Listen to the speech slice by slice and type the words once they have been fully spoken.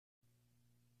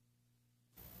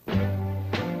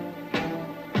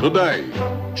Today,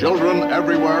 children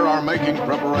everywhere are making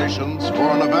preparations for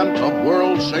an event of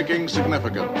world-shaking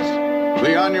significance,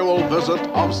 the annual visit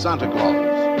of Santa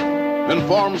Claus.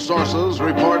 Informed sources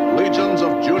report legions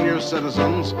of junior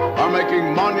citizens are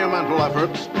making monumental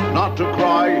efforts not to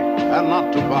cry and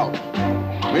not to pout.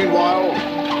 Meanwhile,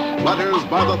 letters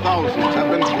by the thousands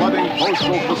have been flooding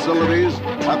postal facilities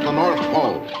at the North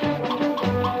Pole.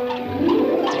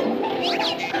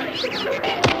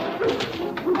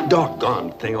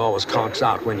 Doggone thing always conks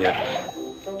out when you...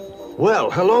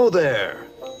 Well, hello there.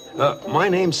 My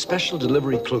name's Special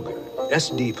Delivery Kluger,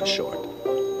 SD for short.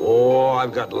 Oh,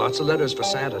 I've got lots of letters for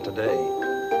Santa today.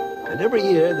 And every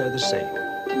year they're the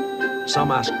same. Some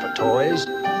ask for toys,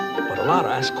 but a lot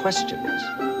ask questions.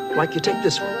 Like you take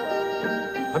this one.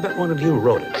 I bet one of you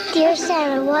wrote it. Dear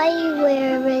Santa, why do you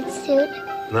wear a red suit?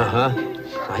 Uh-huh.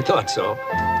 I thought so.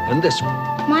 And this one.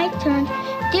 My turn.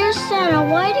 Dear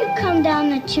Santa, why do you come down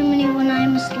the chimney when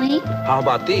I'm asleep? How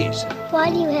about these? Why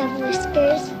do you have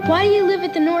whiskers? Why do you live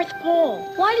at the North Pole?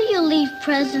 Why do you leave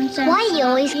presents and Why do you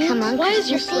always come on Why is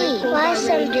your Christmas sleigh Eve? pulled Why down,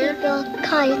 some reindeer? people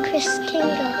call you Kris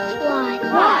Kringle? Why?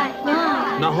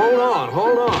 Why? Now,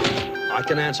 hold on. I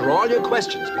can answer all your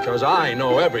questions because I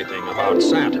know everything about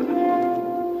Santa.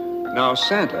 Now,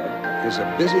 Santa is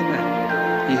a busy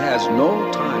man. He has no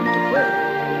time to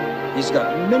play. He's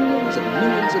got millions and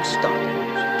millions of stockings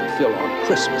to fill on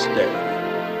Christmas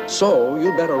Day. So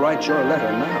you better write your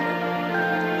letter now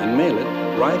and mail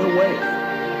it right away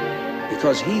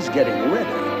because he's getting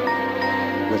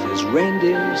ready with his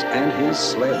reindeers and his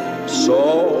sleigh.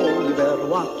 So you better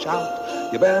watch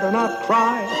out. You better not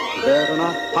cry. You better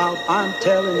not pout. I'm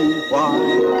telling you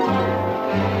why.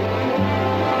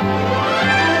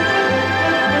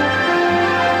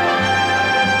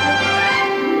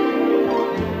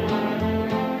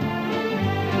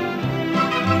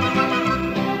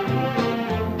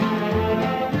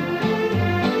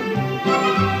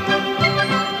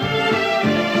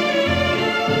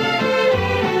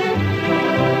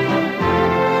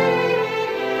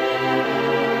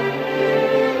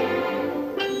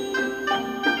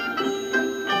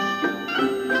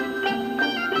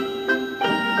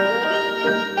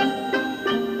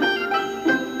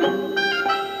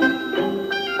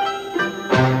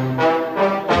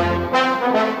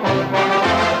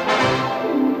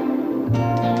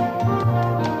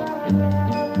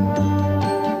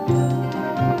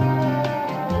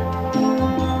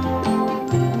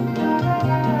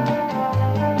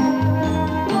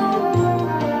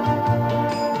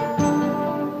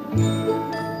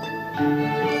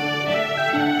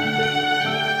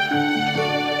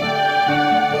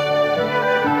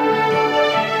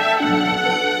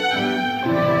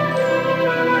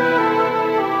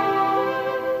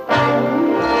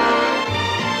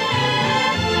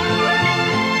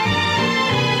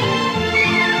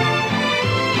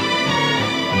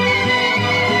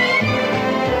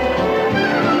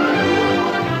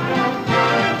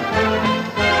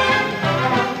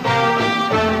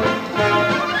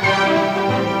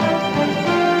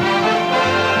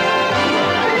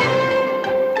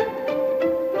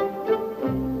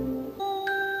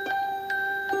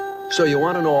 So you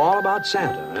want to know all about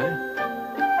Santa,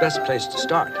 eh? Best place to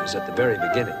start is at the very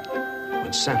beginning,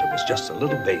 when Santa was just a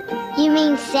little baby. You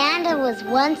mean Santa was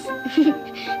once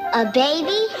a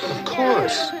baby? Of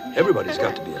course. Everybody's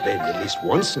got to be a baby at least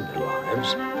once in their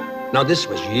lives. Now, this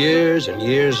was years and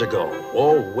years ago.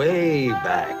 Oh, way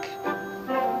back.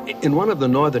 In one of the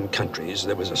northern countries,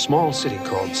 there was a small city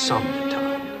called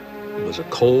Somnatown. It was a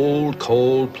cold,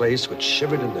 cold place which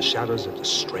shivered in the shadows of the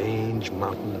strange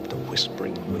mountain of the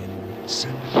whispering winds.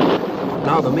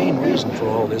 Now, the main reason for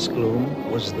all this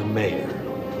gloom was the mayor,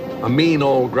 a mean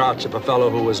old grouch of a fellow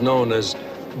who was known as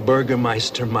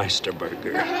Burgermeister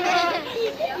Meisterburger.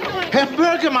 Herr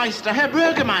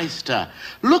Burgermeister,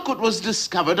 look what was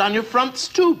discovered on your front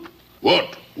stoop.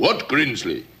 What? What,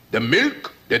 Grinsley? The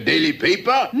milk? The daily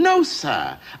paper? No,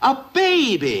 sir, a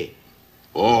baby.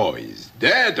 Oh, is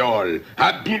that all?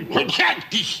 A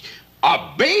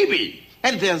baby?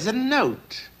 And there's a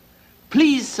note.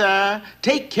 Please, sir,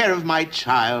 take care of my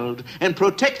child and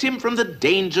protect him from the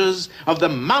dangers of the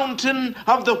mountain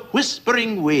of the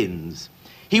whispering winds.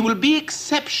 He will be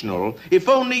exceptional if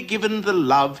only given the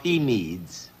love he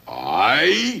needs.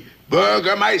 I,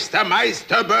 Burgermeister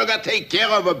Meisterburger, take care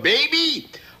of a baby?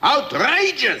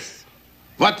 Outrageous!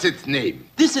 What's its name?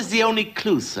 This is the only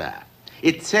clue, sir.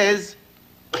 It says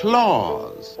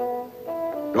Claus.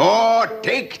 Oh,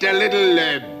 take the little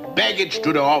baggage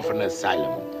to the orphan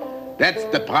asylum. That's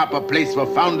the proper place for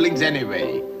foundlings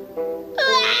anyway.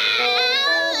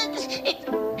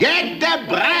 Get the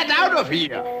brat out of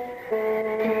here!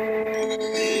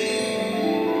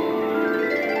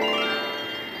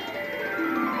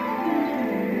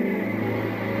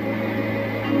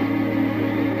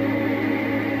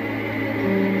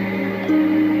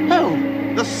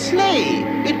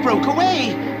 It broke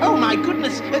away. Oh, my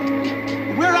goodness.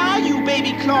 Where are you,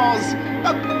 baby Claus?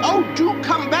 Oh, do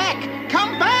come back.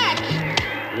 Come back.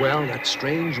 Well, that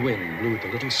strange wind blew the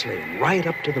little sleigh right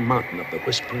up to the mountain of the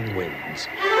Whispering Winds.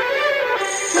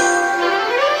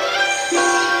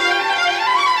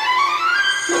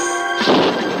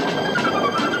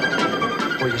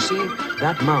 For you see,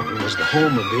 that mountain was the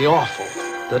home of the awful,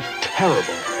 the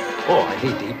terrible, oh, I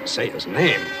hate to even say his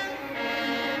name.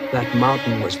 That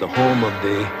mountain was the home of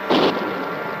the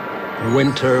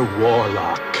Winter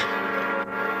Warlock,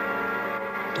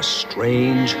 the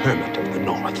strange hermit of the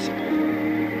north,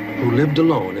 who lived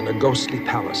alone in a ghostly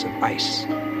palace of ice,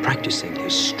 practicing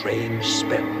his strange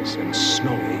spells and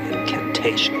snowy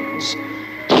incantations.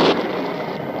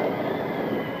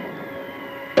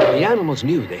 The animals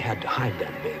knew they had to hide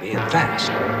that baby, and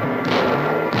fast.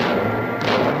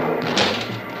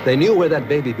 They knew where that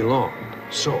baby belonged,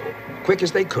 so, quick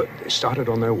as they could, they started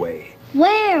on their way.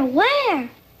 Where? Where?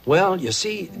 Well, you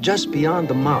see, just beyond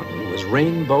the mountain was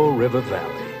Rainbow River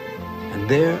Valley, and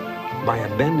there, by a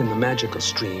bend in the magical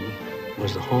stream,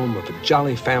 was the home of a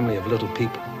jolly family of little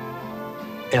people.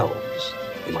 Elves,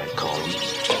 you might call them.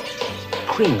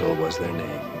 Kringle was their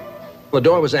name. The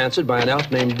door was answered by an elf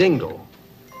named Dingle.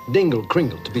 Dingle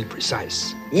Kringle, to be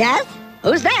precise. Yes?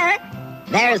 Who's there?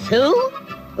 There's who?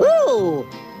 Ooh!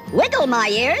 Wiggle my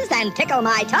ears and tickle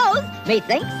my toes.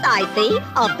 Methinks I see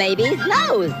a baby's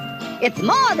nose. It's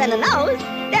more than a nose.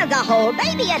 There's a whole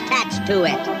baby attached to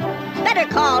it. Better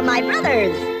call my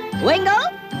brothers. Wingle,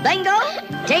 Bingle,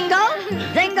 Jingle,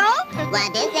 Zingle.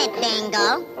 What is it,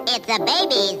 Bingle? It's a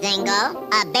baby, Zingle.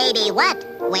 A baby what,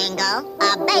 Wingle?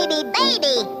 A baby,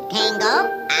 Tingle.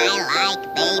 I like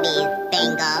babies,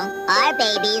 Bingle. Our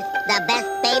baby's the best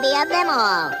baby of them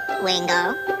all,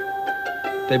 Wingle.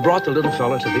 They brought the little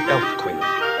fella to the elf queen,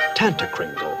 Tanta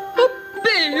Kringle. A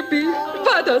baby!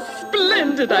 What a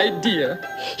splendid idea.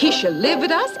 He shall live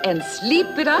with us and sleep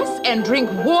with us and drink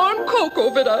warm cocoa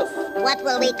with us. What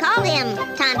will we call him,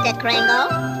 Tanta Kringle?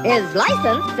 His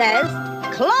license says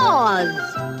Claus.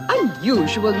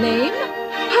 Unusual name.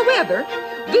 However,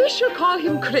 we shall call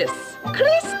him Kris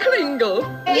Kringle.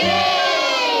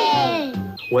 Yay!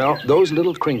 Well, those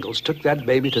little Kringles took that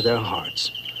baby to their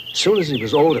hearts. Soon as he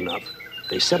was old enough,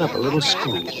 they set up a little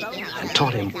school and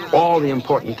taught him all the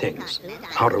important things.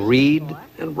 How to read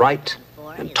and write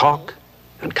and talk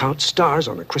and count stars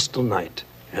on a crystal night.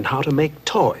 And how to make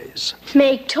toys.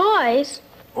 Make toys?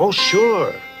 Oh,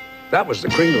 sure. That was the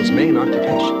Kringles' main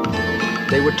occupation.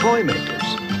 They were toy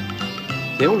makers.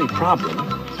 The only problem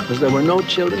was there were no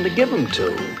children to give them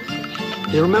to.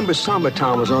 You remember Samba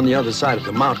Town was on the other side of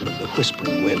the mountain of the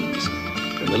Whispering Winds,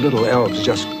 and the little elves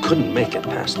just couldn't make it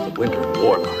past the Winter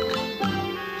Warlock.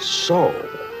 So,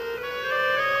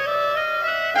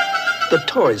 the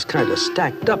toys kind of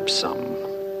stacked up some.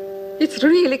 It's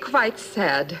really quite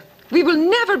sad. We will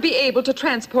never be able to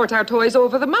transport our toys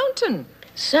over the mountain.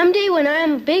 Someday when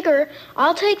I'm bigger,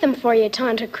 I'll take them for you,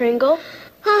 Tanta Kringle.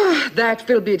 That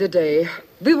will be the day.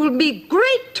 We will be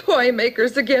great toy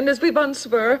makers again as we once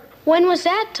were. When was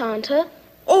that, Tanta?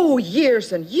 Oh,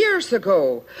 years and years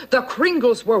ago. The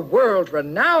Kringles were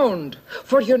world-renowned.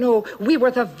 For, you know, we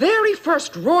were the very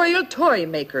first royal toy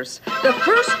makers. The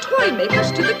first toy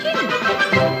makers to the king.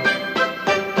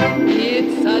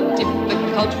 It's a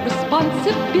difficult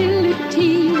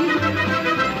responsibility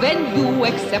when you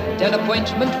accept an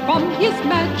appointment from His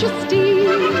Majesty.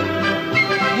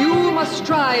 You must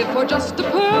strive for just the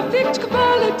perfect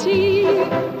quality.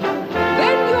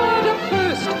 Then you're the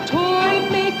first toy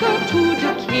maker to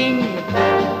the king.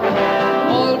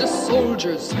 All the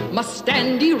soldiers must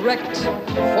stand erect.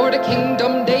 For the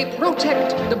kingdom they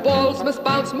protect. The balls must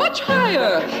bounce much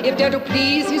higher if they're to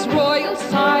please his royal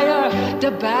sire.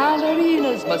 The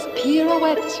ballerinas must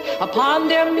pirouette upon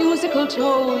their musical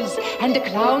toes. And the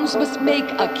clowns must make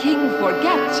a king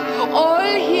forget all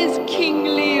his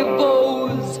kingly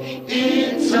woes.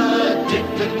 It's a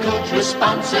difficult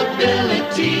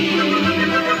responsibility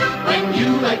when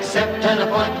you accept an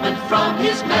appointment from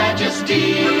His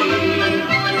Majesty.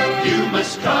 You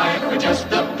must strive for just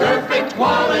the perfect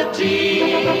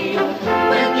quality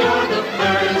when you're the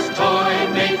first toy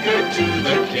maker to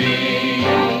the king.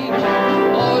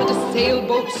 All the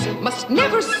sailboats must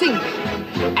never sink,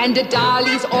 and the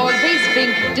dollies always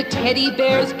think. The teddy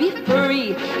bears be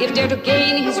furry if they're to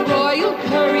gain his royal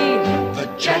curry. The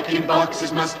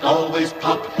jack-in-boxes must always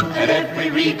pop at every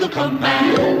regal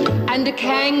command. And the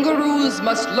kangaroos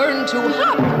must learn to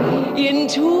hop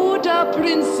into the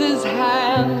prince's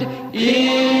hand.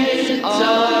 It's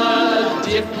a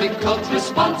difficult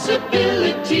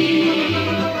responsibility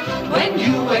when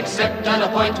you accept an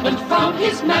appointment from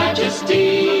His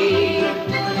Majesty.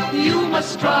 You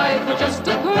must strive for just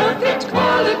a perfect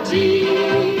quality.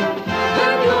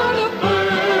 Then you're the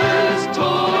first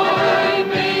toy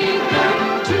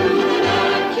maker to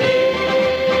the king.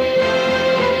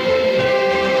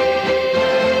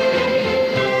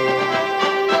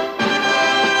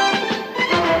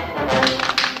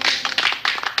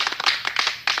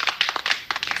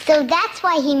 So that's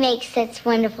why he makes such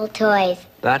wonderful toys.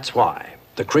 That's why.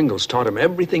 The Kringles taught him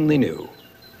everything they knew.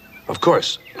 Of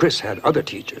course, Kris had other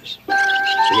teachers. The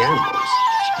animals.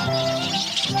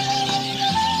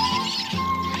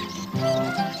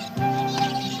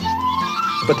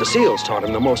 But the seals taught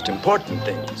him the most important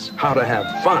things. How to have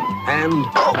fun and...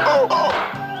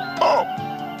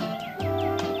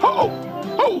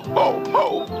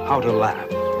 how to laugh.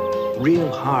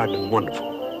 Real hard and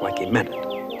wonderful, like he meant it.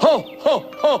 Ho, ho,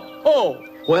 ho, ho!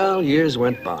 Well, years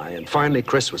went by, and finally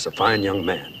Kris was a fine young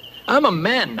man. I'm a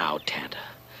man now, Tanta.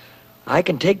 I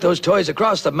can take those toys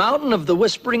across the mountain of the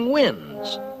Whispering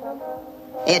Winds.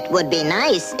 It would be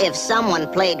nice if someone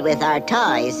played with our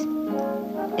toys.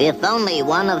 If only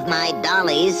one of my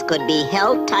dollies could be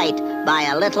held tight by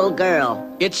a little girl.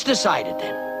 It's decided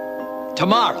then.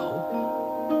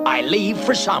 Tomorrow, I leave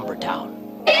for Sombertown.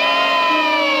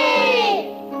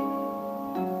 Yay!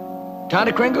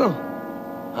 Tanta Kringle?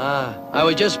 I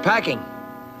was just packing.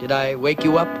 Did I wake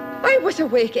you up? I was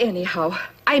awake anyhow.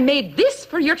 I made this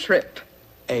for your trip.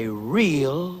 A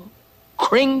real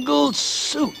Kringle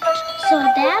suit. So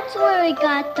that's where we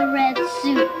got the red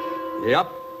suit. Yep.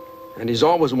 And he's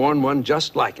always worn one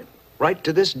just like it, right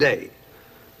to this day.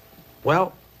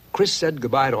 Well, Kris said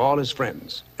goodbye to all his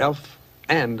friends, elf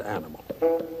and animal.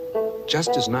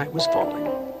 Just as night was falling,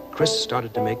 Kris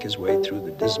started to make his way through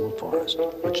the dismal forest,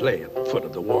 which lay at the foot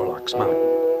of the Warlock's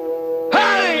mountain.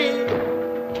 Hey!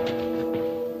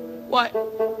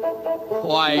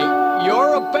 Why,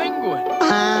 you're a penguin.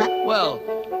 Well,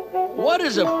 what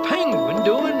is a penguin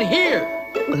doing here?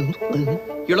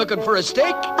 You're looking for a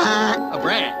stake? A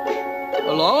branch?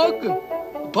 A log?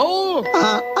 A pole?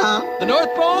 The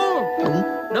North Pole?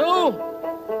 No.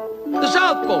 The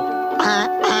South Pole?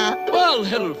 Well,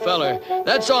 little feller,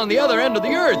 that's on the other end of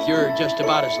the earth. You're just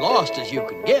about as lost as you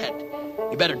can get.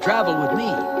 You better travel with me.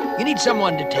 You need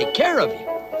someone to take care of you.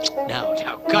 Now,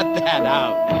 cut that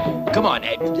out. Come on,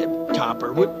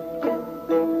 Topper.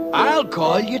 I'll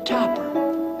call you Topper.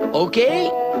 Okay?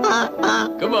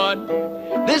 Come on.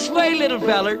 This way, little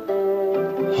feller.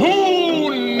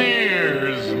 Who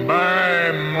nears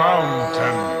my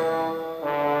mountain?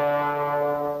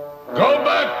 Go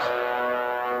back,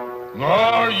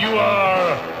 or you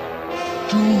are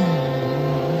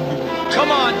doomed.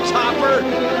 Come on, Topper.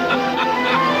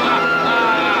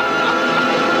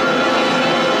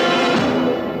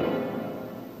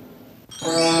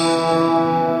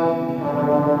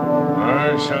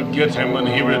 I shall get him when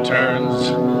he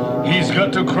returns. He's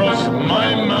got to cross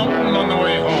my mountain on the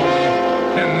way home.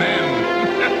 And then...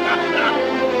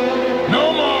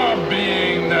 no more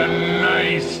being the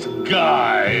nice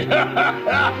guy.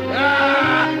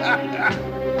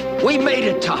 We made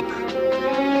it, Topper.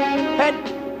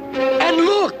 And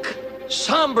look!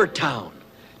 Sombertown.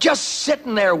 Just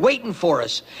sitting there waiting for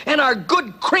us. And our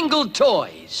good Kringle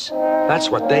toys. That's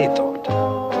what they thought.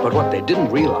 But what they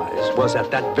didn't realize was at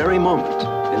that very moment,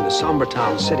 in the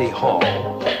Sombertown City Hall...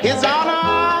 His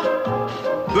Honor,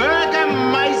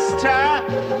 Burgermeister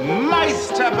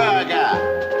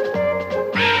Meisterburger.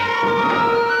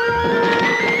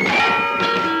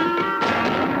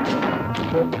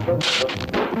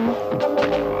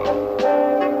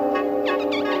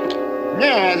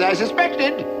 As I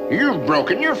suspected, you've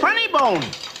broken your funny bone.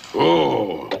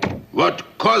 Oh, what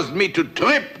caused me to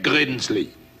trip,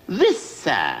 Grinsley? This,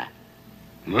 sir.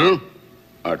 Huh?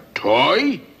 A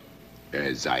toy?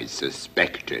 As I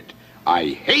suspected. I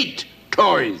hate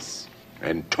toys.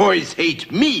 And toys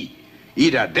hate me.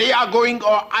 Either they are going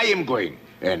or I am going.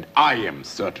 And I am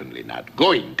certainly not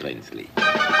going, Grinsley.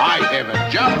 I have a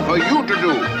job for you to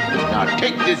do. Now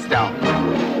take this down.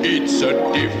 It's a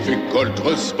difficult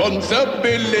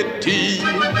responsibility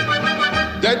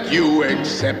that you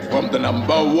accept from the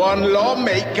 #1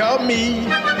 lawmaker, me.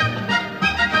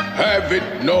 Have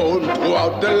it known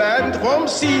throughout the land from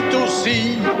sea to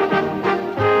sea.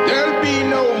 There'll be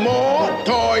no more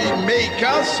toy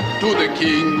makers to the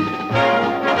king.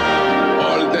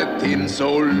 All the tin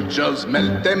soldiers,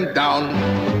 melt them down.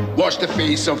 Wash the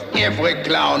face of every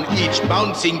clown, each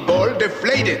bouncing ball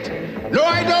deflated. No,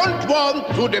 I don't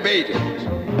want to debate it.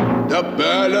 The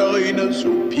ballerinas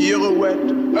who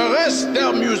pirouette, arrest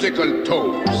their musical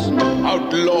toes.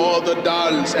 Outlaw the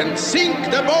dolls and sink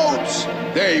the boats.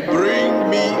 They bring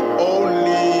me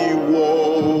only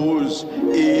woes.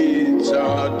 It's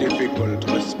a difficult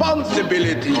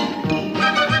responsibility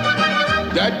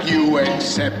that you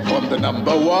accept from the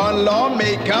number one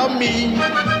lawmaker, me.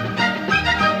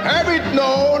 Have it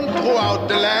known throughout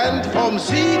the land from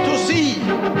sea to sea.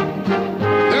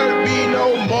 There'll be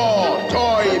no more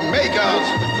toy makers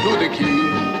to the king.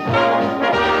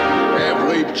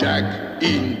 Every jack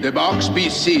in the box be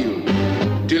sealed,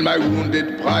 till my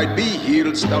wounded pride be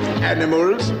healed. Stuffed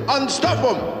animals, unstuff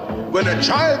 'em. When a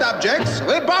child objects,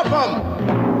 rebuff 'em.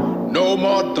 No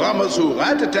more drummers who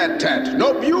rat-a-tat-tat,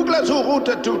 no buglers who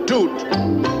root-a-toot-toot.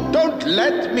 Don't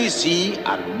let me see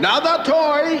another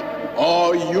toy,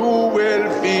 or you will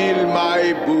feel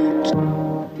my boot.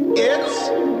 It's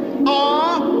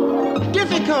a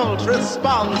difficult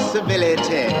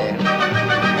responsibility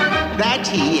that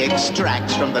he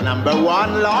extracts from the number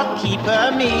one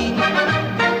lockkeeper, me.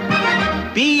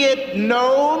 Be it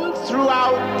known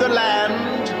throughout the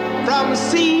land, from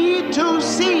sea to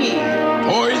sea.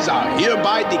 Toys are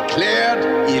hereby declared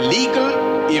illegal,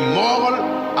 immoral,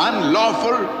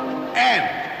 unlawful, and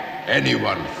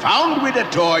anyone found with a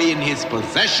toy in his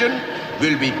possession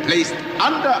will be placed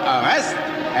under arrest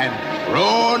and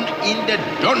thrown in the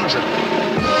dungeon.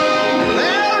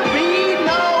 There'll be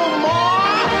no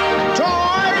more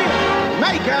toy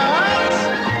makers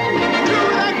to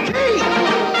the king.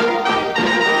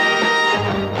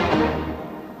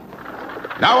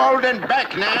 Now, old and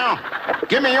back now.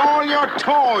 Give me all your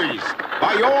toys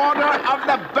by order of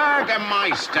the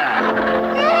Burgermeister.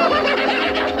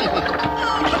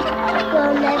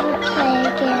 We'll never play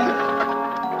again.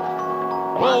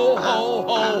 Ho, ho,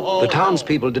 ho, ho. The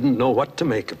townspeople didn't know what to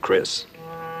make of Kris.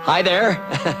 Hi there.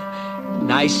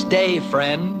 Nice day,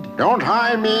 friend. Don't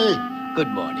hire me. Good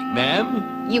morning,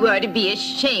 ma'am. You ought to be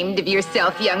ashamed of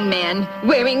yourself, young man,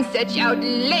 wearing such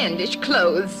outlandish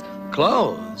clothes.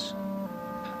 Clothes?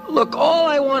 Look, all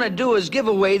I want to do is give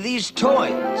away these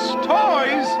toys.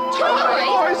 Toys?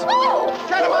 Toys? Oh,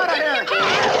 get him out of here.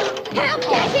 Help,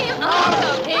 get him out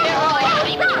of here!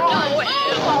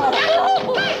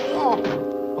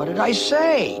 What did I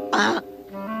say?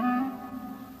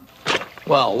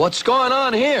 Well, what's going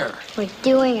on here? We're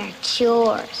doing our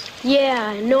chores.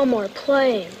 Yeah, no more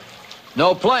playing.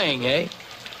 No playing, eh?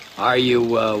 Are you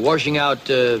washing out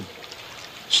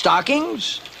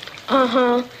stockings?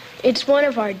 Uh-huh. It's one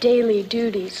of our daily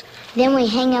duties. Then we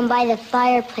hang them by the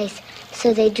fireplace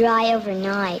so they dry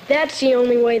overnight. That's the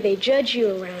only way they judge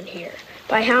you around here.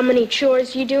 By how many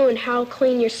chores you do and how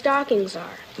clean your stockings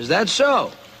are. Is that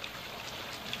so?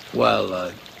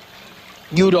 Well,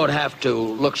 you don't have to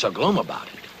look so glum about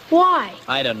it. Why?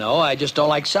 I don't know. I just don't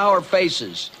like sour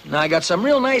faces. Now, I got some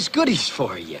real nice goodies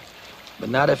for you. But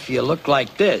not if you look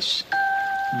like this.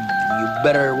 You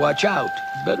better watch out.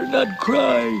 Better not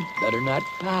cry. Better not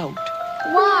pout.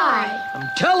 Why? I'm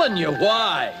telling you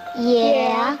why.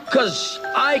 Yeah? 'Cause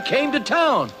I came to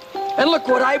town. And look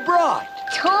what I brought.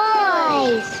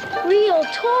 Toys! Real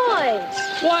toys!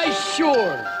 Why,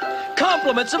 sure.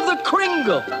 Compliments of the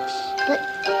Kringles.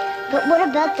 But what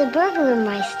about the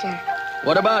Burgermeister?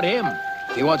 What about him?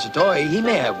 If he wants a toy, he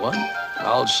may have one.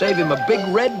 I'll save him a big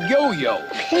red yo-yo.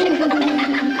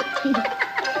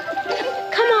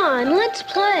 Come on, let's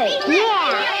play.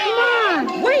 Yeah, come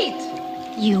on. Wait!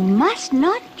 You must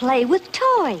not play with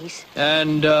toys.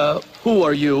 And, who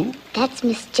are you? That's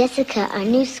Miss Jessica, our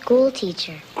new school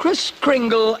teacher. Kris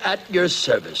Kringle at your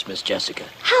service, Miss Jessica.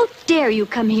 How dare you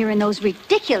come here in those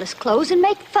ridiculous clothes and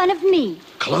make fun of me?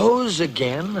 Clothes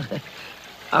again?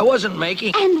 I wasn't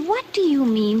making... And what do you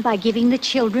mean by giving the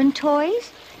children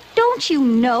toys? Don't you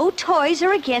know toys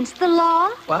are against the law?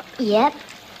 What? Yep,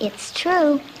 it's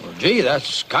true. Well, gee,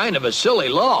 that's kind of a silly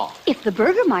law. If the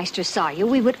Burgermeister saw you,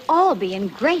 we would all be in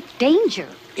great danger.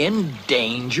 In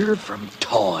danger from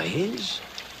toys?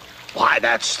 Why,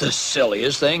 that's the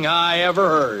silliest thing I ever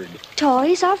heard.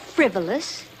 Toys are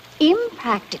frivolous,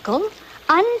 impractical,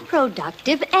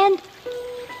 unproductive, and...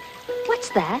 What's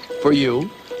that? For you?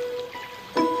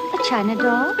 A China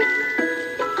doll?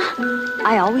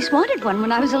 I always wanted one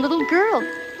when I was a little girl.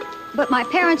 But my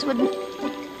parents wouldn't...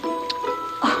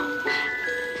 Oh,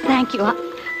 thank you.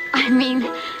 I mean...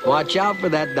 Watch out for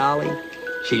that dolly.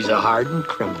 She's a hardened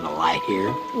criminal, I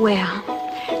hear. Well,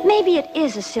 maybe it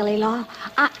is a silly law.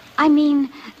 I mean...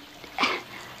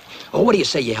 Oh, what do you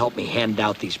say you help me hand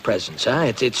out these presents,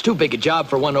 huh? It's too big a job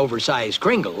for one oversized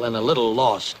Kringle and a little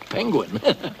lost penguin.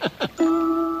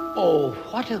 Oh,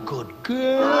 what a good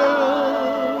girl.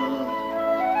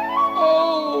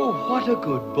 Oh, what a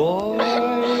good boy.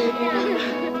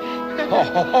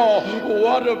 Oh,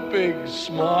 what a big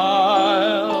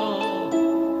smile.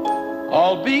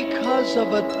 All because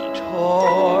of a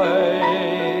toy.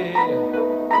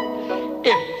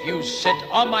 If you sit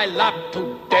on my lap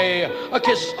today, a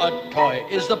kiss, a toy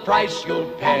is the price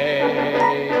you'll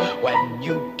pay. When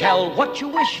you tell what you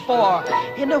wish for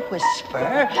in a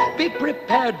whisper, be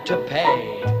prepared to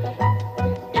pay.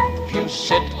 If you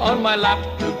sit on my lap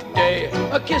today,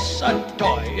 a kiss, a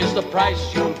toy is the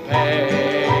price you'll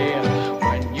pay.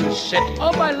 When you sit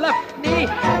on my left knee,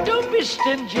 don't be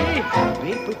stingy,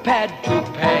 be prepared to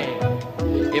pay.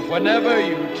 If whenever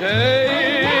you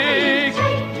take,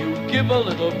 give a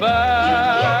little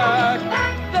back,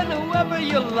 then whoever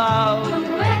you love,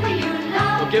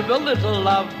 will give a little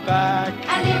love back.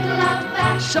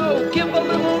 So give a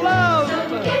little love,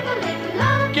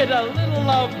 get a little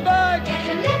love back.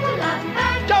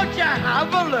 Don't you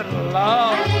have a little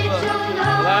love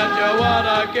that you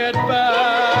wanna get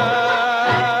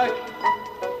back?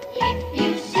 If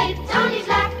you sit on his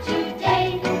lap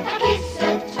today, a kiss,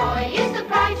 a toy is the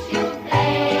price you'll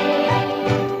pay.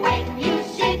 When you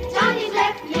sit on his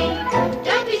left knee,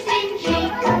 don't be stingy,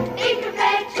 be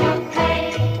prepared to pay.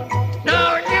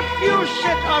 Now if you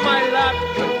sit on my lap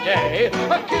today,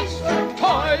 a kiss, a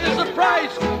toy is the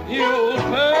price you'll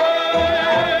pay.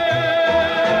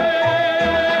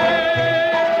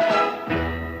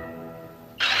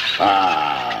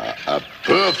 Ah, a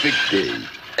perfect day.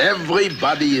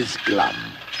 Everybody is glum.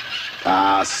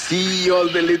 Ah, see, all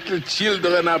the little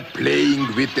children are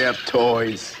playing with their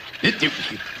toys.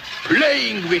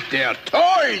 Playing with their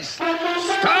toys?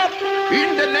 Stop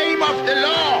in the name of the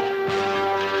law.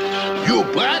 You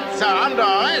brats are under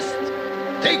arrest.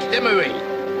 Take them away.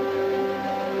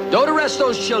 Don't arrest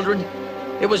those children.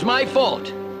 It was my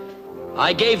fault.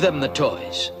 I gave them the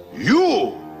toys.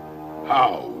 You?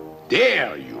 How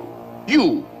dare you?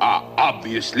 You are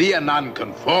obviously a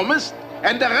nonconformist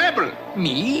and a rebel.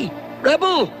 Me?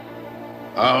 Rebel?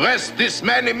 Arrest this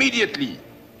man immediately.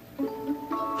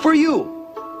 For you.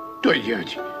 A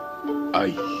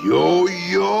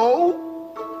yo-yo?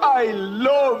 I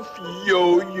love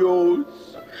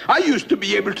yo-yos. I used to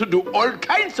be able to do all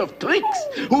kinds of tricks.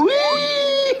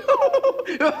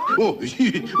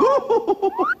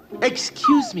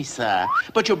 Excuse me, sir,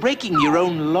 but you're breaking your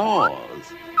own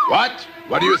laws. What?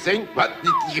 What do you think? What?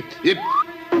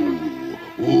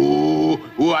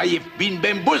 I have been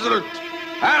bamboozled.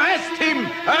 Arrest him!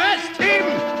 Arrest him!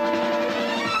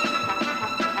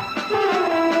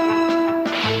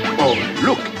 Oh,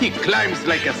 look, he climbs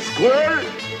like a squirrel,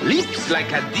 leaps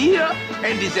like a deer,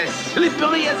 and is as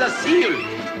slippery as a seal.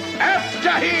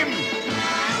 After him!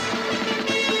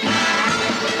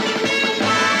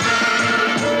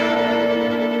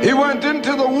 He went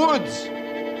into the woods.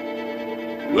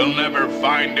 We'll never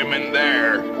find him in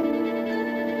there.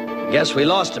 Guess we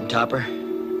lost him, Topper.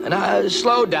 And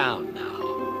slow down now.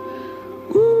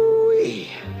 Woo-wee.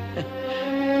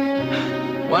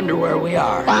 Wonder where we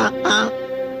are.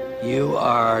 You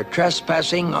are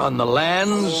trespassing on the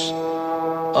lands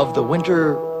of the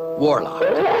Winter Warlock.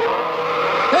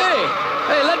 Hey!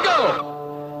 Hey, let go!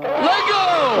 Let go!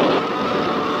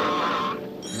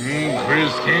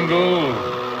 Kris Kringle,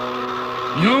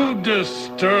 you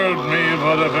disturbed me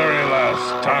for the very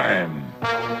last time.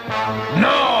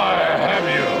 Now I have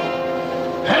you,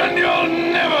 and you'll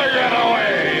never get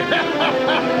away!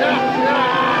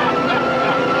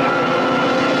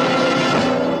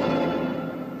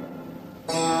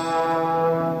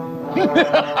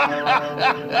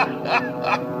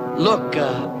 Look,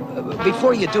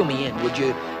 before you do me in, would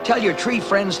you tell your tree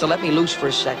friends to let me loose for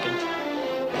a second?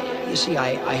 You see,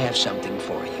 I have something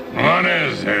for you. What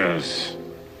is this?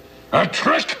 A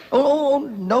trick? Oh,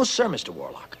 no, sir, Mr.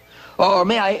 Warlock. Or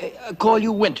may I call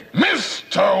you Winter?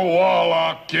 Mr.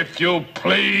 Warlock, if you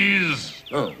please.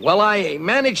 Oh, well, I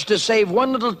managed to save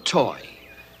one little toy,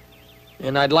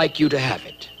 and I'd like you to have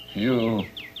it. You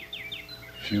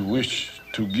wish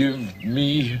to give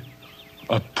me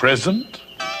a present?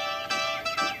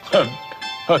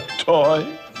 A toy?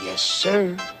 Yes,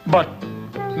 sir. But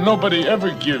nobody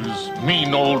ever gives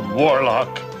mean old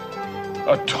Warlock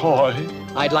a toy.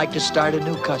 I'd like to start a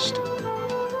new custom.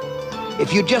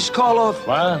 If you just call off...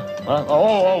 What?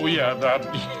 Oh, yeah, that...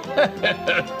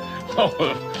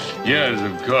 Oh, yes,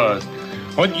 of course.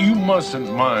 But you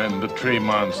mustn't mind the tree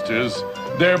monsters.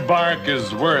 Their bark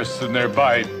is worse than their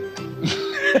bite.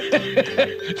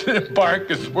 Their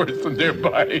bark is worse than their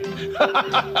bite.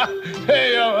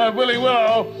 Hey, Willie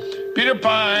Willow, Peter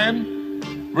Pine,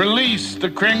 release the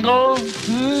Kringle.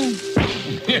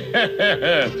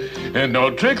 And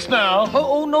no tricks now.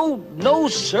 Oh, no,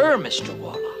 sir, Mr.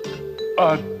 Warlock.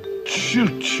 A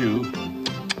choo-choo.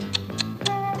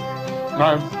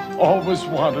 I've always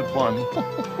wanted one.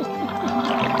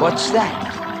 What's that?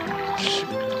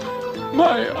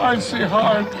 My icy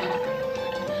heart.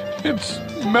 It's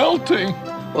melting.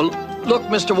 Well, look,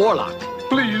 Mr. Warlock.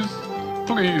 Please,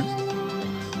 please,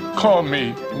 call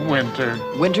me Winter.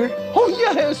 Winter? Oh,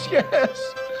 yes, yes.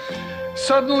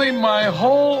 Suddenly, my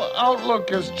whole outlook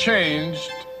has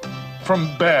changed from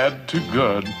bad to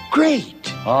good.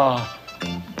 Great.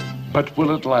 But will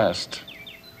it last?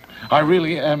 I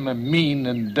really am a mean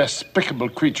and despicable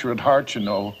creature at heart, you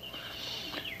know.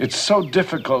 It's so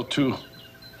difficult to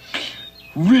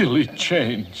really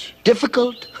change.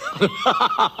 Difficult?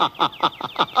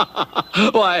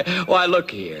 Why,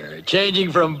 look here.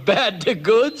 Changing from bad to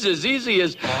good's as easy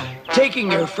as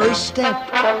taking your first step.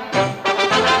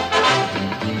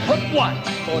 Put one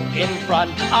foot in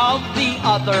front of the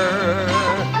other,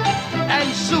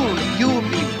 and soon you'll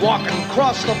be walking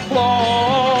across the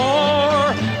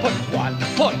floor. Put one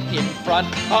foot in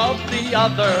front of the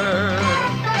other,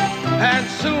 and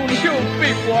soon you'll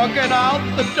be walking out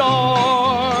the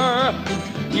door.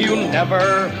 You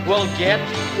never will get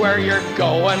where you're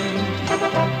going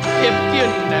if you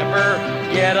never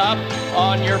get up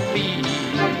on your feet.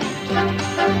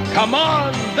 Come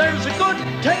on, there's a good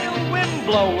tailwind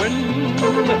blowing.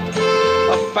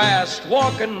 A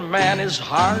fast-walking man is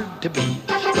hard to beat.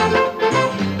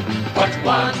 Put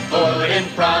one foot in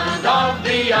front of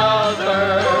the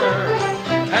other,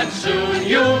 and soon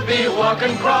you'll be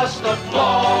walking across the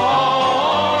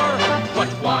floor. Put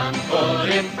one foot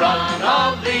in front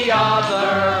of the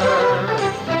other,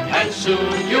 and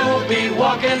soon you'll be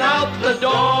walking out the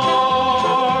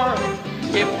door.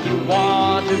 If you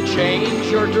want to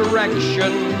change your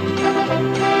direction,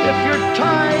 if your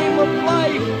time of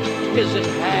life is at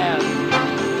hand,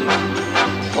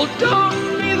 well,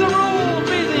 don't be the rule,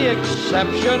 be the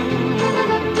exception.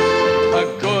 A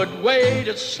good way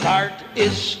to start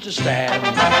is to stand.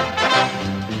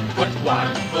 Put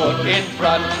one foot in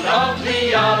front of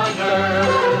the other,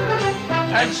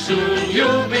 and soon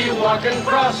you'll be walking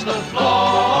across the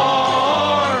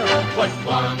floor. Put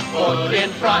one foot in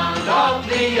front of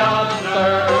the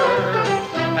other,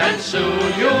 and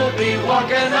soon you'll be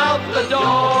walking out the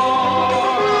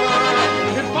door.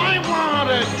 If I want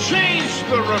to change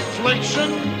the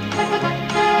reflection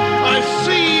I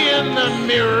see in the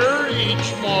mirror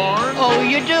each morn. Oh,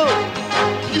 you do?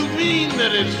 You mean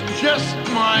that it's just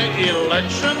my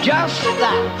election? Just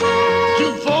that.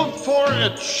 To vote for a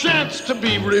chance to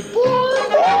be reborn?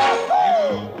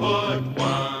 You put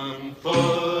one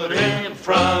foot in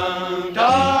front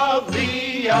of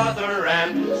the other,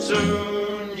 and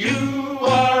soon you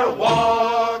are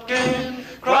walking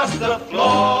across the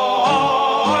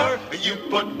floor. You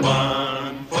put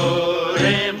one foot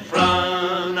in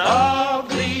front of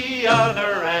the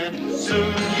other, and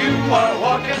soon you are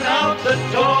walking out the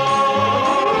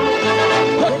door.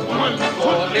 Put one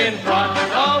foot in front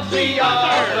of the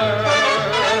other,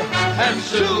 and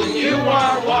soon you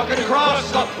are walking across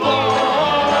the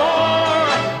floor.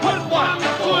 Put one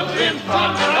foot in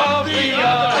front of the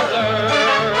other,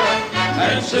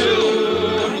 and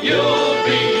soon you'll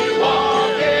be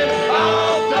walking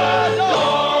out the door.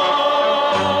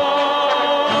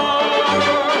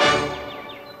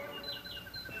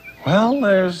 Well,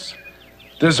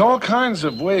 there's all kinds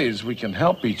of ways we can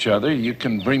help each other. You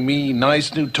can bring me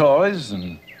nice new toys,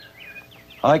 and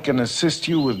I can assist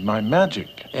you with my magic.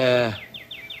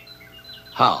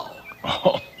 How?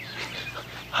 Oh,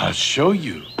 I'll show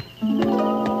you.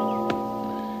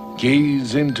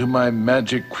 Gaze into my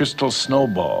magic crystal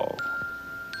snowball.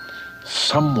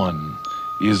 Someone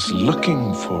is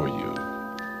looking for you.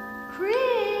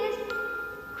 Kris!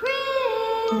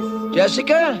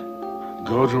 Jessica?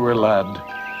 Go to her, lad.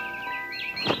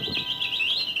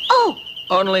 Oh!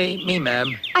 Only me,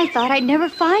 ma'am. I thought I'd never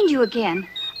find you again.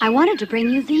 I wanted to bring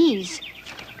you these.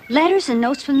 Letters and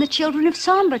notes from the children of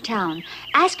Somber Town,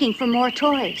 asking for more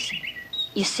toys.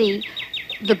 You see,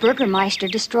 the Burgermeister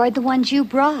destroyed the ones you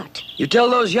brought. You tell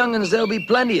those young'uns there'll be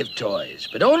plenty of toys,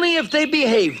 but only if they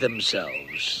behave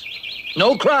themselves.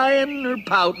 No crying or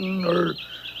pouting or...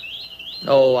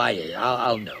 Oh,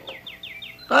 I'll know.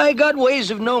 I got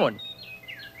ways of knowing.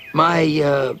 My,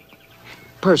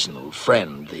 personal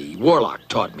friend, the Warlock,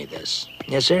 taught me this.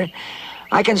 Yes, sir?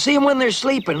 I can see them when they're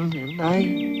sleeping, and I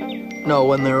know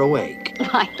when they're awake.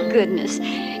 My goodness.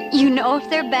 You know if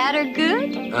they're bad or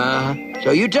good? Uh-huh.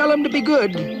 So you tell them to be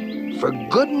good, for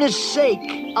goodness sake.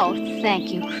 Oh,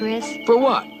 thank you, Kris. For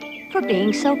what? For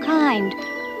being so kind.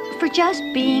 For just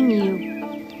being you.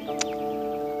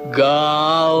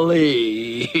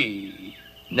 Golly.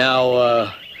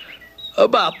 Now,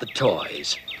 about the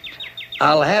toys.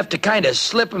 I'll have to kind of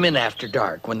slip them in after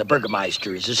dark when the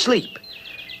Burgermeister is asleep.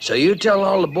 So you tell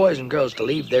all the boys and girls to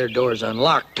leave their doors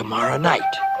unlocked tomorrow night.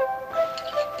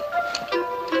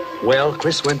 Well,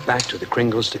 Kris went back to the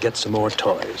Kringles to get some more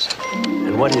toys.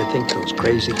 And what do you think those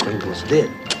crazy Kringles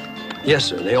did? Yes,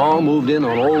 sir, they all moved in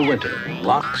on old Winter,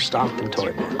 lock, stock, and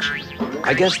toy box.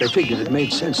 I guess they figured it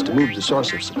made sense to move the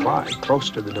source of supply close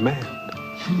to the demand.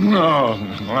 No,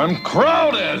 I'm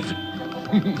crowded.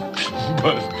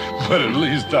 but at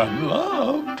least I'm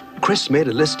loved. Kris made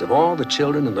a list of all the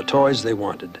children and the toys they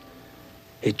wanted.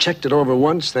 He checked it over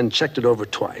once, then checked it over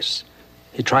twice.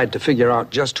 He tried to figure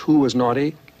out just who was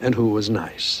naughty and who was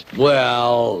nice.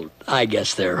 Well, I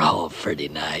guess they're all pretty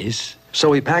nice.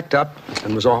 So he packed up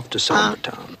and was off to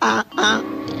Sombertown.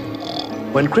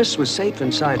 When Kris was safe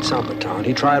inside Sombertown,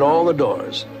 he tried all the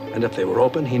doors. And if they were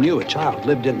open, he knew a child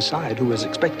lived inside who was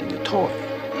expecting a toy.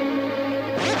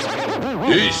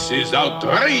 This is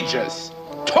outrageous.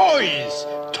 Toys!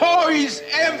 Toys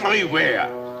everywhere!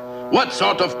 What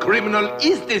sort of criminal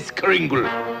is this Kringle?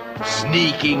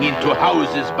 Sneaking into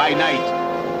houses by night.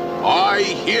 I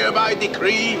hereby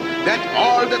decree that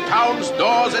all the town's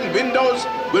doors and windows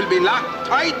will be locked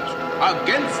tight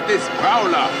against this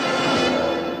prowler.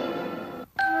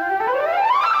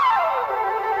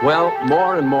 Well,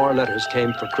 more and more letters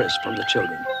came for Kris from the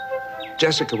children.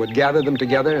 Jessica would gather them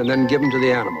together and then give them to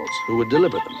the animals, who would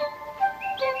deliver them.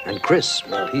 And Kris,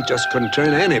 well, he just couldn't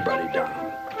turn anybody down.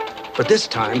 But this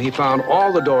time, he found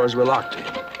all the doors were locked to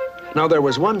him. Now, there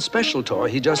was one special toy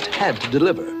he just had to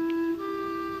deliver.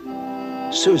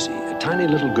 Susie, a tiny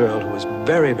little girl who was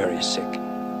very, very sick,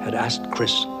 had asked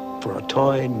Kris for a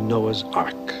toy Noah's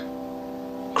Ark.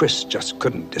 Kris just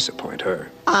couldn't disappoint her.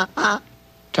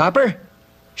 Topper?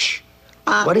 Shh.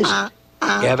 What is it?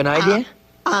 You have an idea?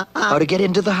 How to get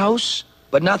into the house,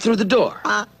 but not through the door?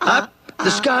 Up?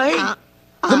 The sky?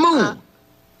 The moon?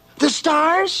 The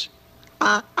stars?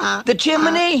 The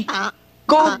chimney?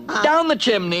 Go down the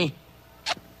chimney.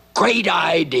 Great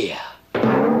idea.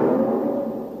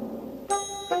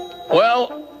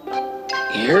 Well,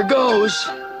 here goes.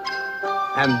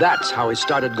 And that's how he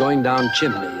started going down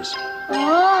chimneys.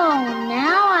 Oh,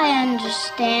 now I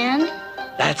understand.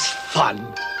 That's fun.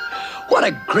 What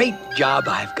a great job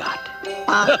I've got.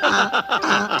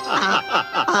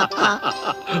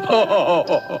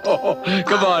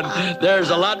 Come on, there's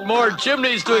a lot more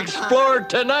chimneys to explore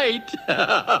tonight.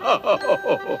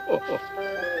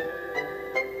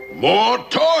 More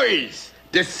toys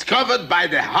discovered by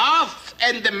the hearths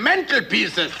and the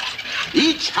mantelpieces.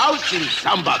 Each house in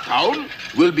Sombertown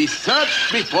will be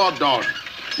searched before dawn.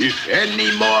 If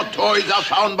any more toys are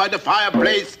found by the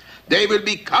fireplace, they will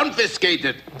be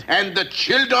confiscated and the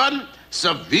children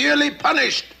severely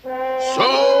punished.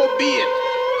 So be it.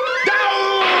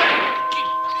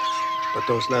 But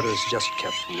those letters just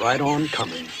kept right on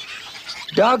coming.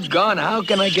 Doggone, how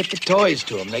can I get the toys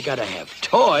to them? They gotta have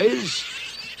toys.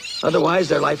 Otherwise,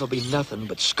 their life will be nothing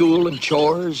but school and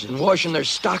chores and washing their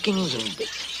stockings and...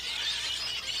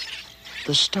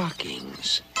 The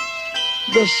stockings.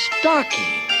 The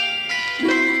stockings.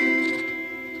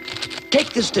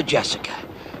 Take this to Jessica.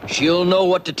 She'll know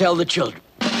what to tell the children.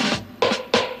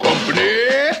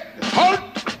 Company, halt!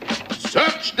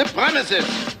 Search the premises.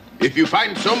 If you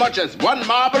find so much as one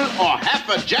marble or half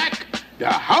a jack, the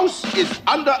house is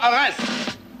under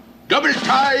arrest. Double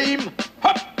time,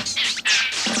 hop!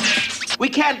 We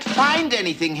can't find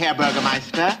anything, Herr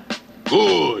Bürgermeister.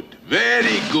 Good,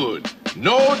 very good.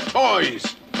 No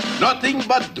toys. Nothing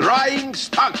but drying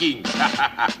stockings.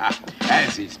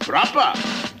 As is proper.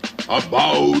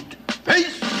 About,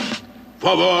 face,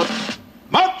 forward,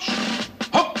 march.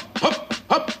 Hop, hop,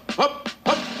 hop, hop,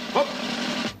 hop, hop.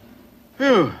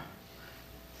 Phew.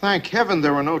 Thank heaven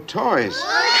there were no toys.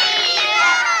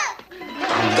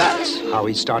 And that's how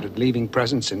he started leaving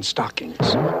presents in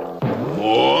stockings.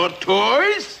 More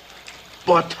toys?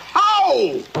 But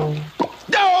how?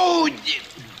 No,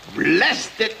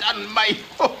 blessed it on my...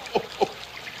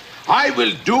 I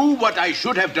will do what I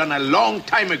should have done a long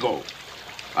time ago.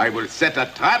 I will set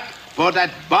a trap for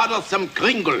that bothersome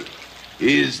Kringle.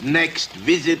 His next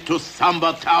visit to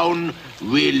Sombertown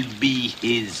will be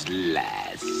his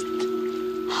last.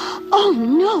 Oh,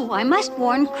 no, I must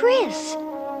warn Kris.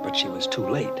 But she was too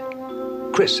late.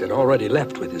 Kris had already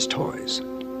left with his toys.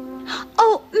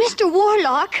 Oh, Mr.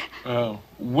 Warlock.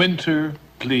 Winter,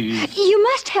 please. You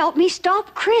must help me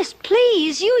stop Kris.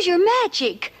 Please, use your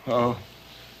magic. Oh,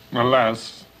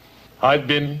 alas, I've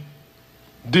been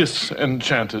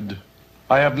disenchanted.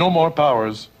 I have no more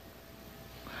powers.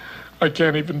 I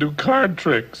can't even do card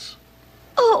tricks.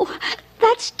 Oh,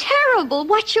 that's terrible.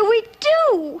 What shall we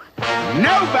do?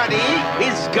 Nobody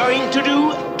is going to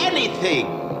do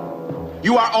anything.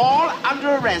 You are all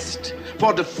under arrest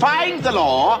for defying the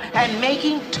law and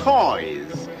making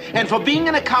toys. and for being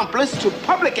an accomplice to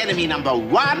public enemy number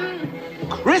 1,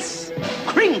 Kris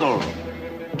Kringle.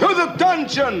 To the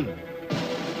dungeon!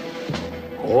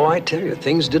 Oh, I tell you,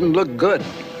 things didn't look good.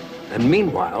 And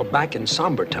meanwhile, back in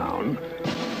Sombertown...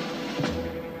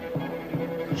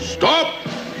 Stop!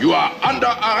 You are under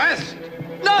arrest!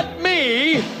 Not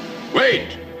me!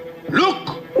 Wait! Look!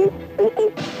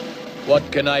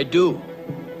 What can I do?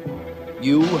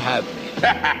 You have me.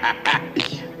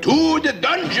 To the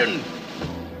dungeon!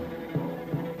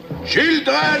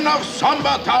 Children of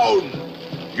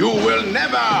Sombertown, you will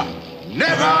never,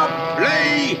 never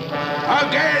play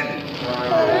again!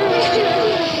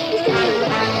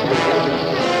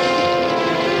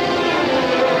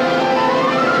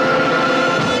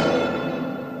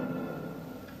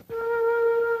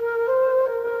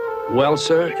 Well,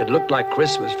 sir, it looked like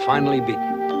Kris was finally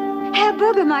beaten. Herr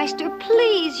Bürgermeister,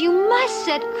 please, you must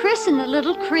set Kris and the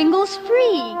little Kringles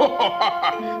free.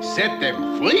 Set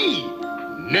them free?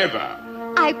 Never.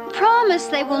 I promise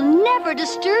they will never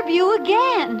disturb you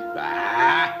again.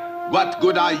 Ah, what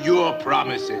good are your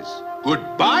promises?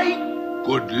 Goodbye,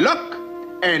 good luck,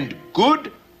 and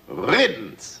good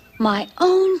riddance. My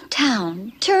own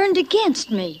town turned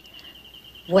against me.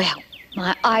 Well,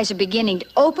 my eyes are beginning to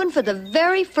open for the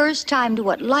very first time to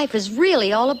what life is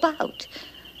really all about.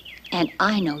 And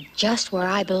I know just where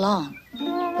I belong.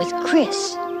 With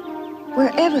Kris.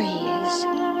 Wherever he is.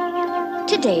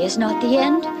 Today is not the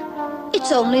end.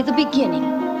 It's only the beginning.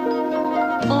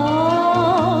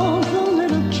 All the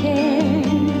little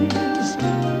cares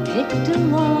picked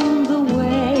along the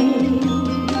way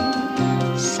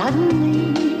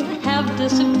suddenly have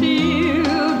disappeared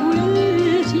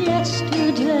with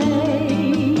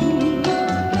yesterday.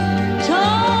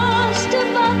 Tossed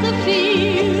about the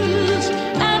fields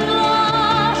and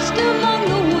lost among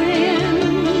the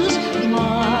winds,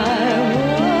 my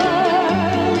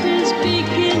world is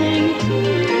beginning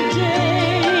today.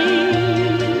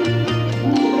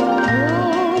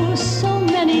 Oh, so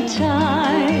many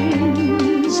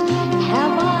times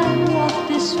have I walked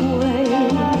this way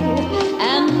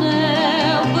and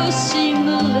never seen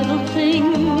the little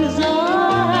things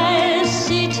I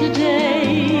see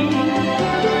today.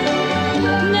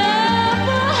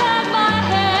 Never had my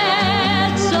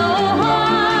head so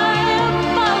high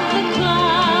above the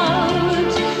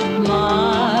clouds.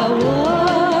 My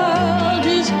world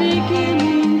is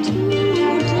beginning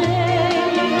today.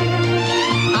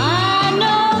 I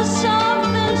know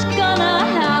something's gonna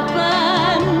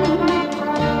happen,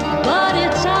 but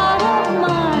it's out of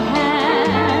my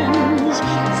hands.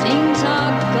 Things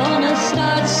are gonna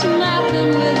start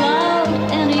snapping without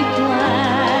any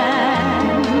plan.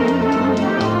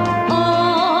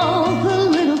 All the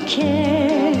little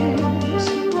cares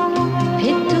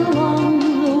picked along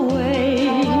the way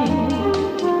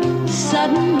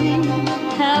suddenly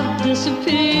have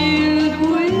disappeared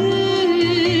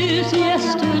with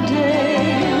yesterday.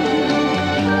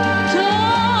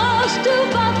 Tossed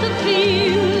about the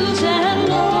fields and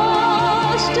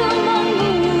lost among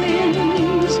the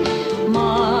winds,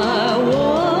 my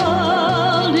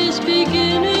world is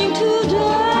beginning today.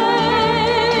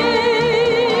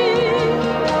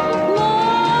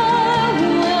 My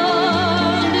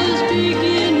world is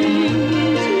beginning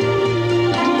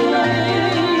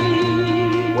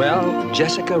today. Well,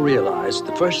 Jessica realized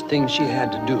the first thing she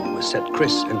had to do was set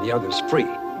Kris and the others free.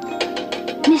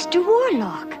 Mr.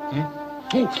 Warlock.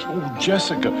 Oh,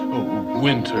 Jessica. Oh,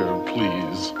 Winter,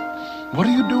 please. What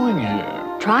are you doing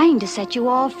here? Trying to set you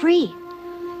all free.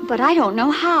 But I don't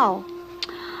know how.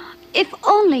 If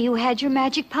only you had your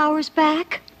magic powers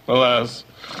back. Alas,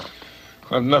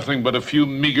 I've nothing but a few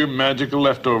meager magical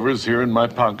leftovers here in my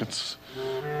pockets.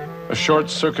 A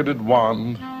short-circuited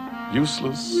wand,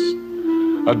 useless.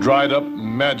 A dried-up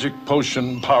magic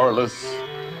potion, powerless.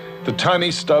 The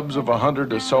tiny stubs of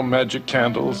 100 or so magic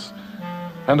candles.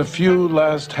 And a few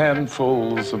last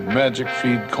handfuls of magic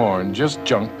feed corn, just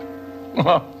junk.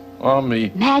 Oh,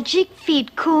 me. Magic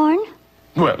feed corn?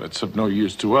 Well, it's of no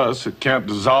use to us. It can't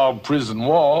dissolve prison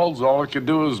walls. All it can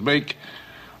do is make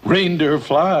reindeer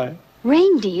fly.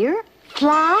 Reindeer?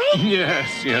 Fly?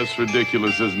 Yes,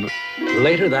 ridiculous, isn't it?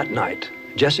 Later that night,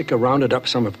 Jessica rounded up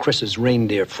some of Kris's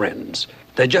reindeer friends.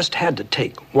 They just had to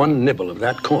take one nibble of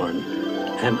that corn,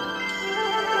 and...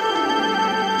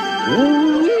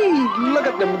 Ooh-wee, look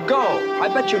at them go! I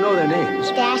bet you know their names.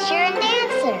 Dasher and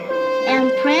Dancer.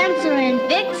 And Prancer and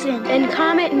Vixen. And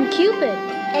Comet and Cupid.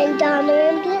 And Donner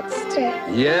and Blitzer.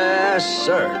 Yes,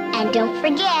 sir. And don't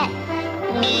forget,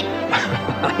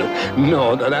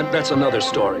 No, that's another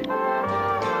story.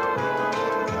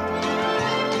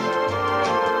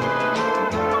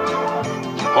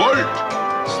 Halt!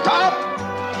 Stop!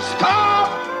 Stop!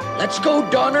 Let's go,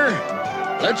 Donner.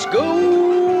 Let's go.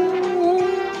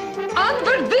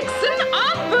 Onward, Vixen,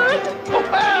 onward!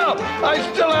 Well, I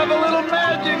still have a little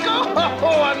magic.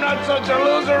 Oh, I'm not such a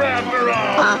loser after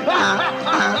all.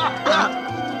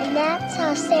 And that's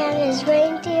how Santa's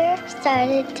reindeer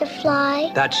started to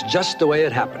fly. That's just the way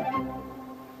it happened.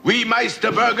 We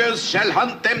Meisterburgers shall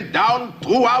hunt them down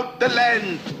throughout the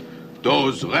land.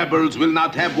 Those rebels will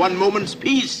not have one moment's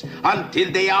peace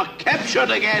until they are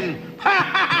captured again.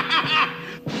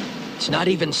 It's not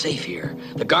even safe here.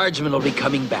 The guardsmen will be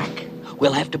coming back.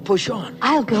 We'll have to push on.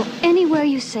 I'll go anywhere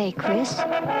you say, Kris.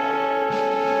 Like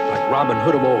Robin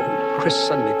Hood of old, Kris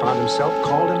suddenly found himself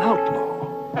called an outlaw.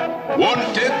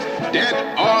 Wanted, dead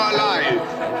or alive,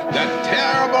 the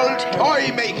terrible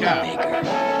toy maker.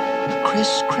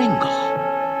 Kris Kringle.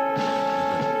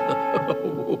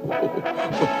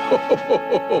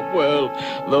 Well,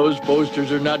 those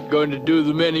posters are not going to do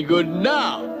them any good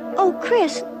now. Oh,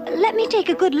 Kris, let me take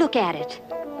a good look at it.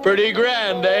 Pretty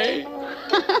grand, eh?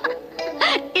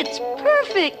 It's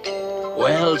perfect.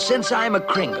 Well, since I'm a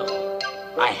Kringle,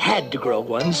 I had to grow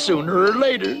one sooner or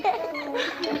later.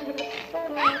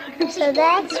 So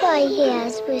that's why he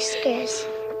has whiskers.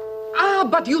 Ah,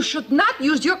 but you should not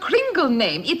use your Kringle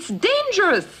name. It's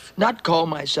dangerous. Not call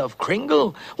myself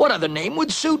Kringle. What other name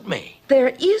would suit me?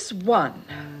 There is one.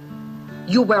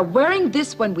 You were wearing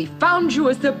this when we found you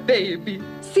as a baby.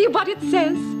 See what it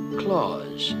says?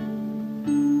 Claus.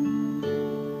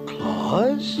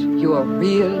 Claus? Your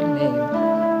real name.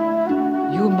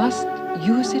 You must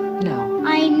use it now.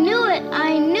 I knew it.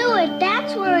 I knew it.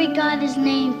 That's where he got his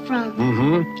name from.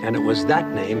 Mm-hmm. And it was that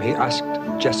name he asked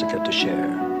Jessica to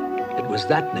share. It was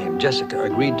that name Jessica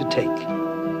agreed to take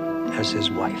as his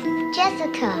wife.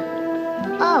 Jessica.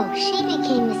 Oh, she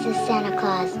became Mrs. Santa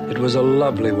Claus. It was a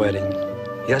lovely wedding.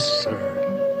 Yes, sir.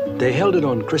 They held it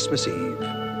on Christmas Eve.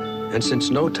 And since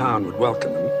no town would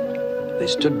welcome them, they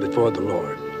stood before the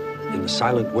Lord in the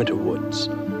silent winter woods.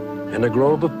 And a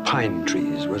grove of pine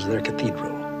trees was their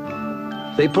cathedral.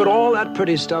 They put all that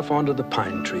pretty stuff onto the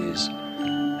pine trees.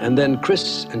 And then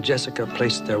Kris and Jessica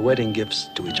placed their wedding gifts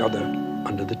to each other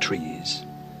under the trees.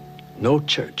 No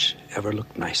church ever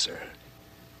looked nicer.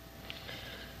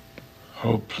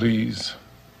 Oh, please.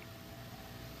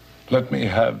 Let me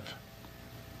have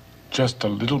just a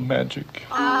little magic.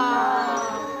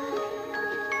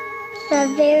 The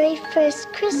very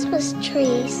first Christmas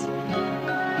trees.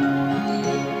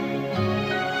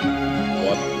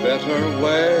 What better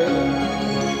way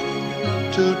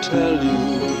to tell you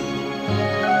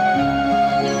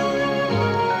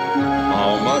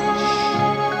how much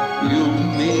you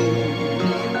mean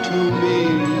to me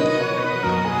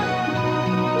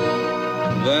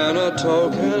than a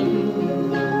token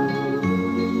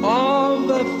of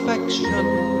affection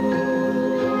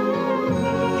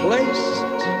placed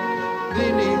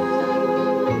beneath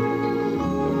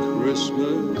the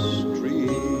Christmas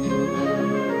tree.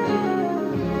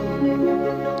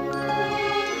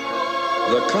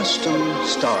 The custom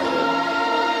started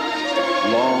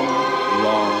long,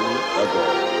 long ago,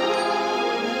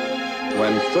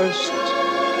 when first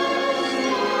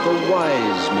the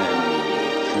wise men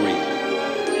three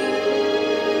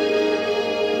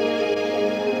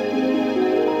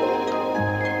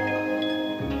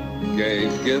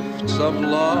gave gifts of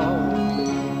love,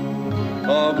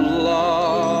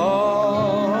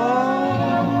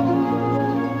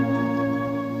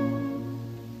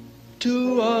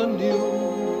 to a newborn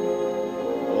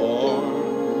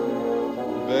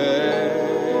baby.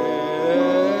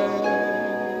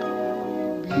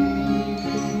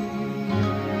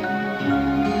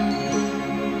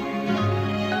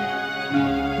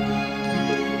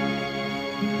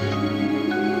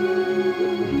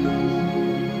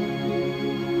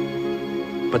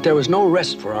 But there was no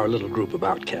rest for our little group of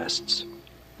outcasts.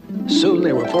 Soon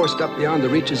they were forced up beyond the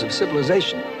reaches of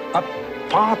civilization, up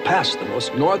far past the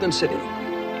most northern city,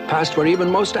 past where even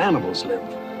most animals live,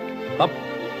 up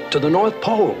to the North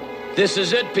Pole. This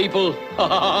is it, people.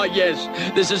 Yes,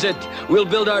 this is it. We'll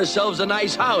build ourselves a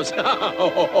nice house. Heck,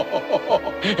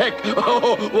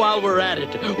 while we're at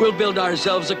it, we'll build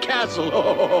ourselves a castle.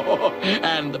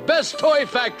 And the best toy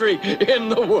factory in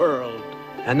the world.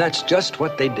 And that's just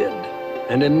what they did.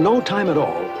 And in no time at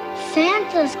all,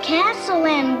 Santa's castle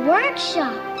and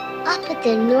workshop up at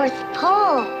the North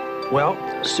Pole. well,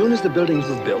 as soon as the buildings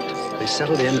were built, they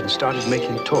settled in and started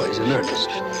making toys in earnest.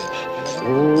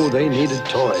 Oh, they needed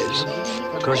toys.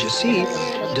 Because you see,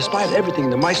 despite everything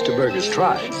the Meisterburgers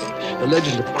tried, the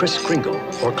legend of Kris Kringle,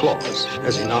 or Claus,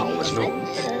 as he now was known,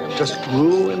 just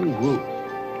grew and grew.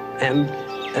 And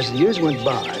as the years went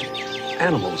by,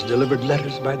 animals delivered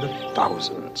letters by the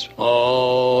thousands.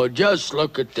 Oh, just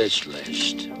look at this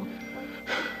list.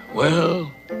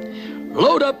 Well,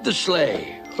 load up the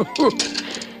sleigh.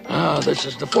 This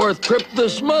is the 4th trip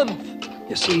this month.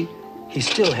 You see, he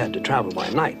still had to travel by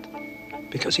night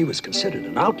because he was considered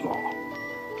an outlaw.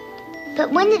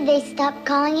 But when did they stop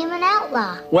calling him an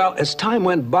outlaw? Well, as time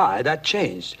went by, that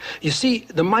changed. You see,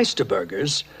 the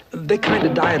Meisterburgers, they kind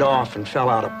of died off and fell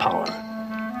out of power.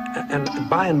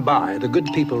 And by, the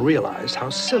good people realized how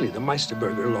silly the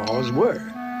Meisterburger laws were.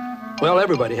 Well,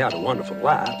 everybody had a wonderful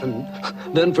laugh and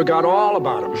then forgot all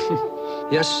about him.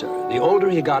 Yes, sir. The older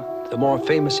he got, the more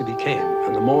famous he became,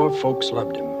 and the more folks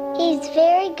loved him. He's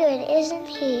very good, isn't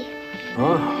he?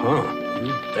 Uh-huh.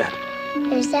 You bet.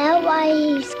 Is that why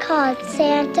he's called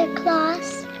Santa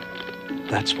Claus?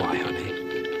 That's why, honey.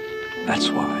 That's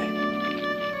why.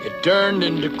 It turned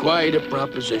into quite a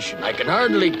proposition. I can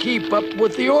hardly keep up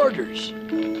with the orders.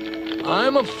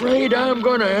 I'm afraid I'm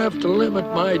going to have to limit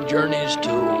my journeys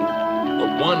to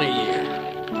one a year.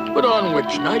 But on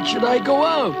which night should I go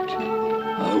out?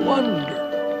 I wonder.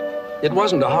 It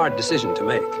wasn't a hard decision to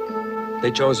make.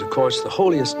 They chose, of course, the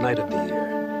holiest night of the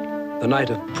year, the night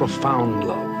of profound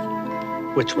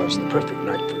love, which was the perfect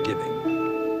night for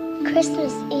giving.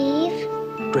 Christmas Eve?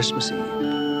 Christmas Eve.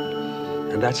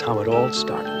 And that's how it all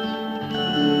started.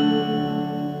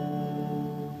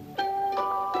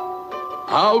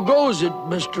 How goes it,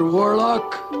 Mr.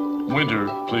 Warlock? Winter,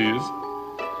 please.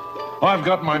 I've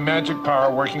got my magic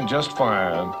power working just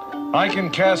fine. I can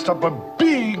cast up a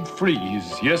big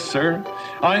freeze. Yes, sir.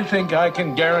 I think I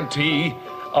can guarantee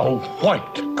a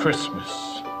white Christmas.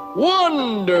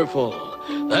 Wonderful.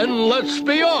 Then let's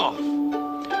be off.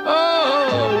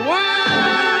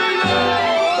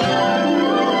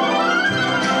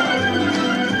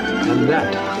 And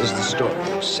that is the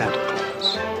story of Santa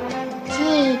Claus.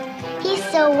 Gee, he's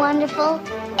so wonderful.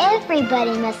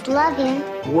 Everybody must love him.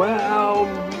 Well,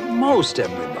 most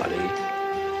everybody.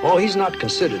 Oh, he's not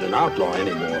considered an outlaw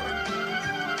anymore.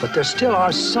 But there still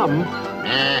are some.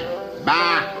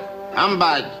 Bah,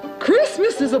 humbug.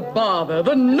 Christmas is a bother.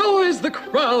 The noise, the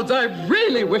crowds. I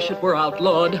really wish it were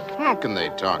outlawed. How can they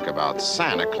talk about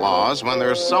Santa Claus when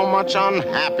there's so much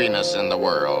unhappiness in the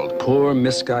world? Poor,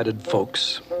 misguided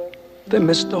folks. They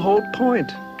missed the whole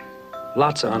point.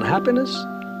 Lots of unhappiness?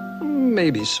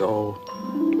 Maybe so.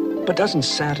 But doesn't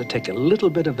Santa take a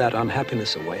little bit of that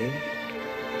unhappiness away?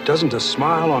 Doesn't a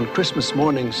smile on Christmas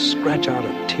morning scratch out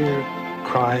a tear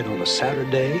cried on a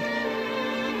Saturday?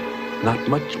 Not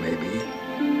much, maybe.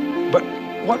 But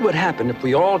what would happen if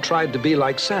we all tried to be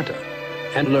like Santa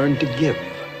and learned to give,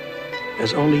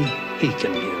 as only he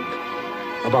can give,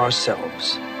 of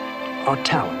ourselves, our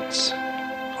talents,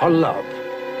 our love,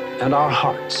 and our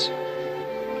hearts?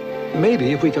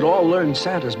 Maybe if we could all learn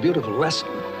Santa's beautiful lesson,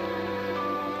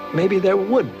 maybe there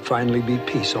would finally be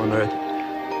peace on earth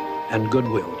and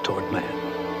goodwill toward man.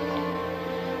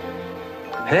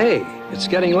 Hey, it's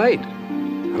getting late,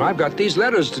 and I've got these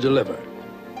letters to deliver.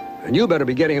 And you better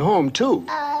be getting home, too.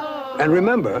 And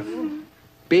remember,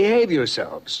 behave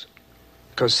yourselves,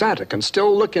 because Santa can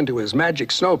still look into his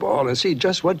magic snowball and see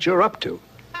just what you're up to.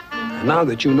 And now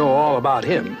that you know all about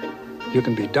him, you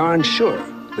can be darn sure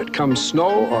that come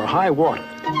snow or high water,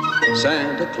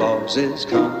 Santa Claus is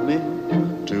coming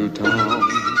to town.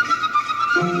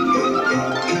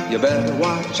 You better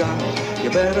watch out, you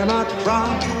better not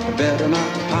cry, you better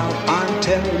not pout, I'm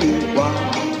telling you why.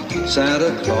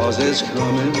 Santa Claus is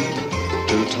coming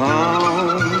to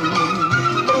town.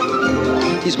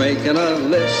 He's making a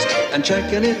list and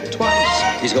checking it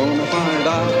twice. He's gonna find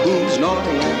out who's naughty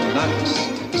and nice.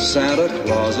 Santa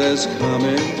Claus is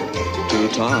coming to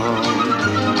town.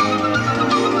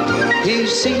 He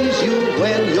sees you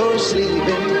when you're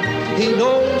sleeping. He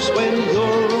knows when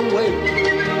you're awake.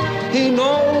 He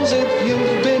knows if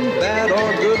you've been bad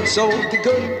or good, so be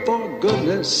good for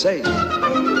goodness sake.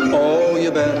 Oh,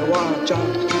 you better watch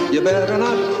out, you better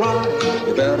not cry,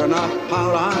 you better not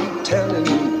pout, I'm telling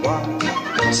you why.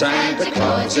 Santa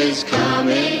Claus is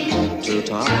coming to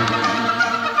town.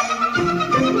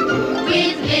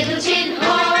 With little tin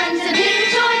horns and little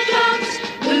toy drums,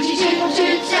 hooty toot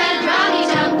toots and rowdy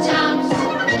tum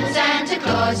tums, Santa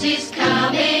Claus is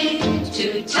coming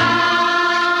to town.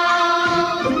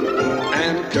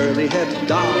 Curly-headed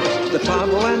dolls, the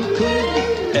tombow and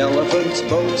cool, elephants,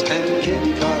 boats, and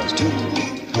kitty cars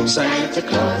too. Santa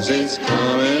Claus is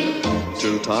coming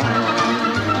to town.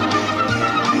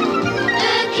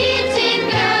 The kids in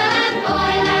girl and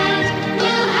boyland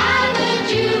will have a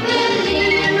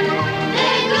jubilee.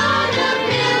 They're gonna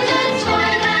build a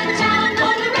toyland town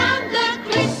all around the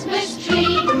Christmas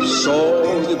tree. So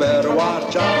you better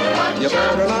watch out, you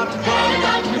better not cry.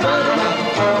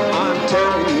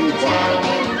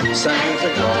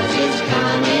 is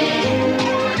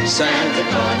coming. Santa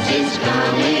Claus is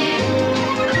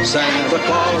coming. Santa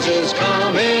Claus is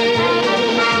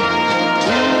coming.